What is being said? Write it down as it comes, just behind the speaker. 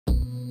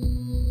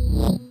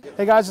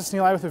Hey guys, it's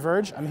Nilay with The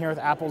Verge. I'm here with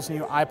Apple's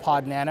new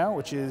iPod Nano,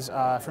 which is,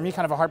 for me,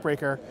 kind of a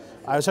heartbreaker.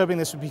 I was hoping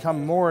this would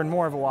become more and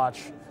more of a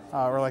watch,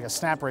 or like a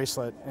snap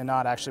bracelet, and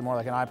not actually more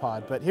like an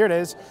iPod. But here it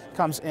is. It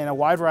comes in a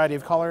wide variety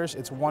of colors.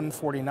 It's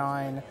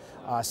 $149,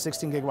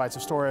 16 gigabytes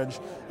of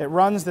storage. It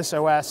runs this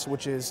OS,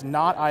 which is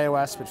not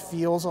iOS, but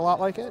feels a lot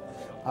like it.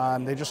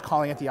 They're just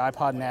calling it the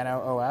iPod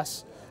Nano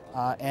OS,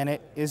 and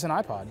it is an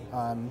iPod.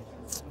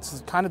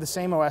 It's kind of the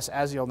same OS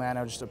as the old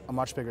Nano, just a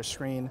much bigger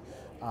screen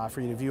for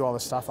you to view all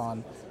this stuff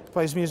on. It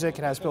plays music,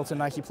 it has built-in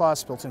Nike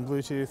Plus, built-in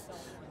Bluetooth.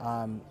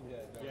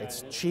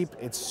 It's cheap,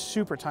 it's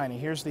super tiny.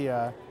 Here's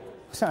the,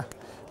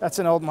 that's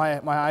an old, my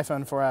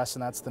iPhone 4S,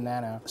 and that's the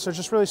Nano. So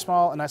just really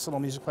small, a nice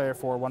little music player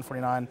for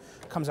 $149.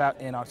 Comes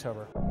out in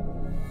October.